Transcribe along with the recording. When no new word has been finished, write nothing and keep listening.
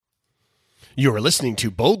You are listening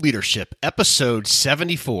to Bold Leadership, Episode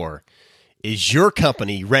 74. Is your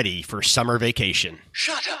company ready for summer vacation?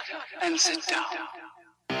 Shut up and sit down.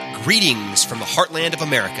 Greetings from the heartland of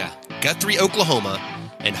America, Guthrie, Oklahoma,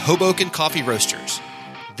 and Hoboken Coffee Roasters.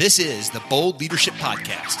 This is the Bold Leadership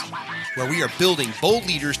Podcast, where we are building bold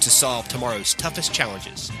leaders to solve tomorrow's toughest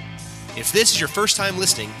challenges. If this is your first time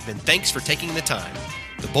listening, then thanks for taking the time.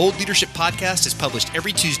 The Bold Leadership Podcast is published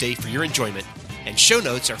every Tuesday for your enjoyment, and show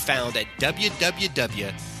notes are found at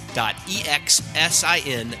www.exsin.co.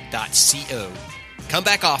 Come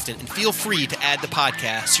back often and feel free to add the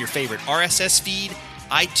podcast to your favorite RSS feed,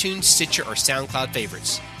 iTunes, Stitcher, or SoundCloud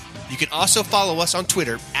favorites. You can also follow us on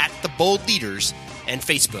Twitter at The Bold Leaders and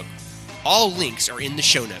Facebook. All links are in the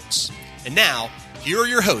show notes. And now, here are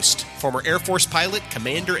your hosts, former Air Force pilot,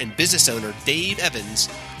 commander, and business owner Dave Evans,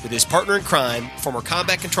 with his partner in crime, former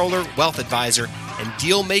combat controller, wealth advisor, and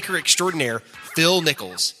deal maker extraordinaire, Phil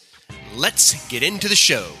Nichols. Let's get into the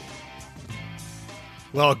show.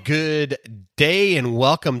 Well, good day and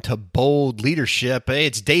welcome to Bold Leadership. Hey,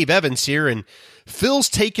 it's Dave Evans here, and Phil's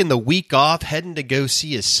taking the week off, heading to go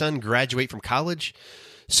see his son graduate from college.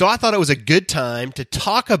 So I thought it was a good time to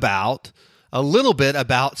talk about a little bit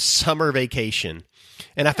about summer vacation.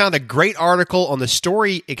 And I found a great article on the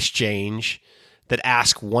Story Exchange that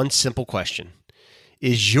asks one simple question.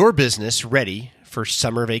 Is your business ready for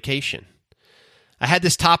summer vacation? I had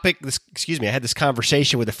this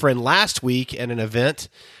conversation with a friend last week at an event,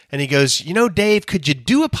 and he goes, Dave, could you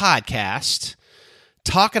do a podcast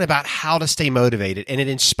talking about how to stay motivated? And it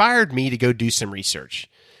inspired me to go do some research.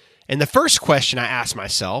 And the first question I asked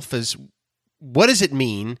myself is, what does it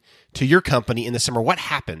mean to your company in the summer? What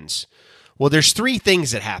happens? Well, there's three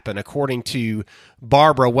things that happen, according to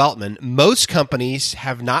Barbara Weltman. Most companies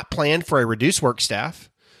have not planned for a reduced work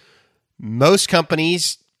staff. Most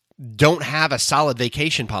companies don't have a solid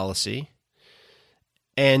vacation policy.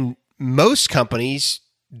 And most companies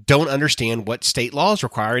don't understand what state laws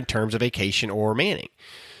require in terms of vacation or manning.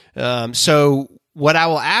 So what I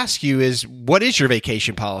will ask you is, what is your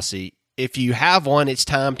vacation policy? If you have one, it's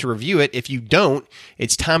time to review it. If you don't,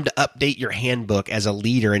 it's time to update your handbook as a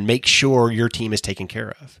leader and make sure your team is taken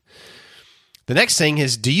care of. The next thing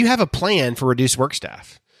is, do you have a plan for reduced work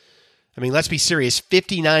staff? I mean, let's be serious.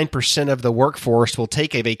 59% of the workforce will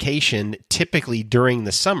take a vacation typically during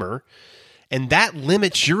the summer, and that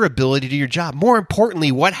limits your ability to do your job. More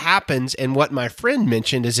importantly, what happens, and what my friend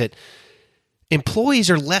mentioned, is that employees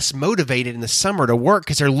are less motivated in the summer to work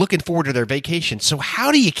because they're looking forward to their vacation. So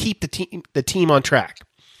how do you keep the team on track?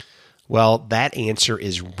 Well, that answer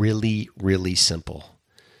is really, really simple.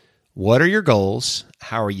 What are your goals?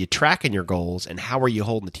 How are you tracking your goals? And how are you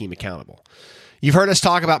holding the team accountable? You've heard us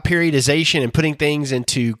talk about periodization and putting things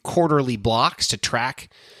into quarterly blocks to track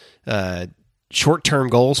short-term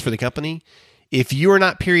goals for the company. If you are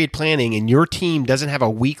not period planning and your team doesn't have a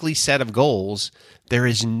weekly set of goals, there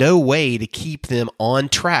is no way to keep them on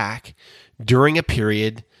track during a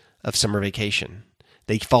period of summer vacation.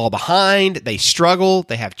 They fall behind, they struggle,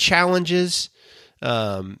 they have challenges.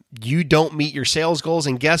 You don't meet your sales goals,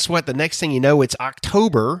 and guess what? The next thing you know, it's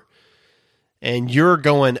October, and you're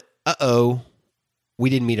going, uh-oh, we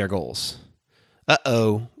didn't meet our goals.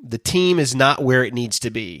 Uh-oh, the team is not where it needs to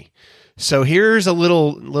be. So here's a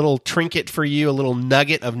little trinket for you, a little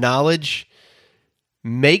nugget of knowledge.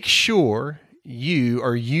 Make sure you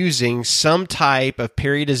are using some type of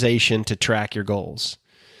periodization to track your goals.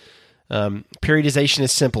 Periodization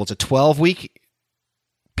is simple. It's a 12-week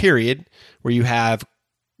period where you have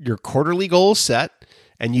your quarterly goals set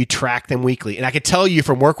and you track them weekly. And I can tell you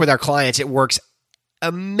from work with our clients, it works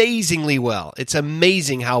amazingly well. It's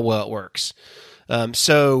amazing how well it works.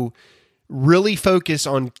 So really focus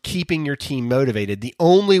on keeping your team motivated. The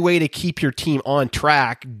only way to keep your team on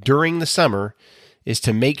track during the summer is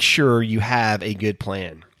to make sure you have a good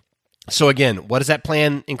plan. So again, what does that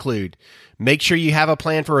plan include? Make sure you have a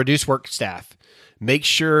plan for reduced work staff. Make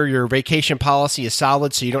sure your vacation policy is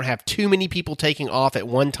solid so you don't have too many people taking off at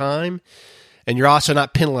one time, and you're also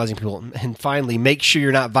not penalizing people. And finally, make sure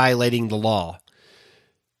you're not violating the law.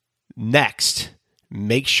 Next,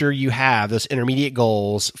 make sure you have those intermediate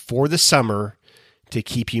goals for the summer to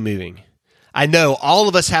keep you moving. I know all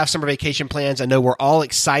of us have summer vacation plans. I know we're all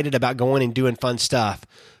excited about going and doing fun stuff.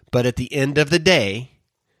 But at the end of the day,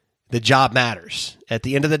 the job matters. At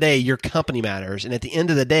the end of the day, your company matters. And at the end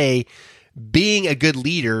of the day, being a good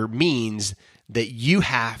leader means that you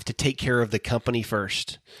have to take care of the company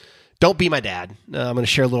first. Don't be my dad. I'm going to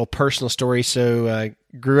share a little personal story. So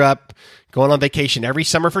grew up going on vacation every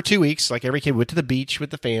summer for 2 weeks, like every kid, went to the beach with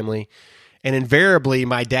the family. And invariably,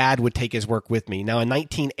 my dad would take his work with me. Now, in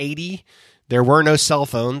 1980, there were no cell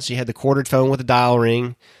phones. You had the corded phone with a dial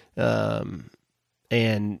ring. And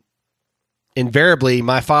invariably,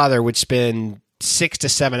 my father would spend 6 to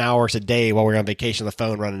 7 hours a day while we were on vacation on the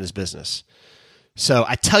phone running his business. So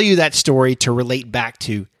I tell you that story to relate back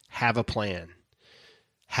to have a plan,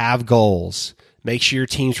 have goals, make sure your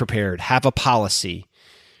team's prepared, have a policy,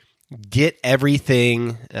 get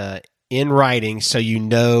everything in writing so you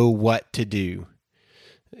know what to do.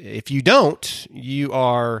 If you don't, you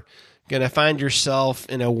are going to find yourself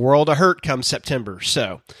in a world of hurt come September.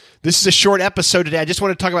 So this is a short episode today. I just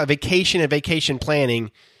want to talk about vacation and vacation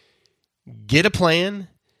planning. Get a plan,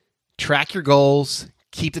 track your goals,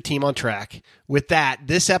 keep the team on track. With that,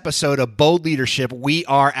 this episode of Bold Leadership, we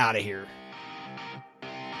are out of here.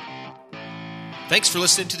 Thanks for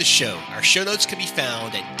listening to the show. Our show notes can be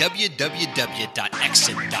found at www.exit.co.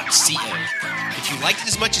 If you liked it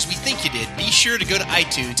as much as we think you did, be sure to go to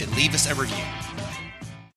iTunes and leave us a review.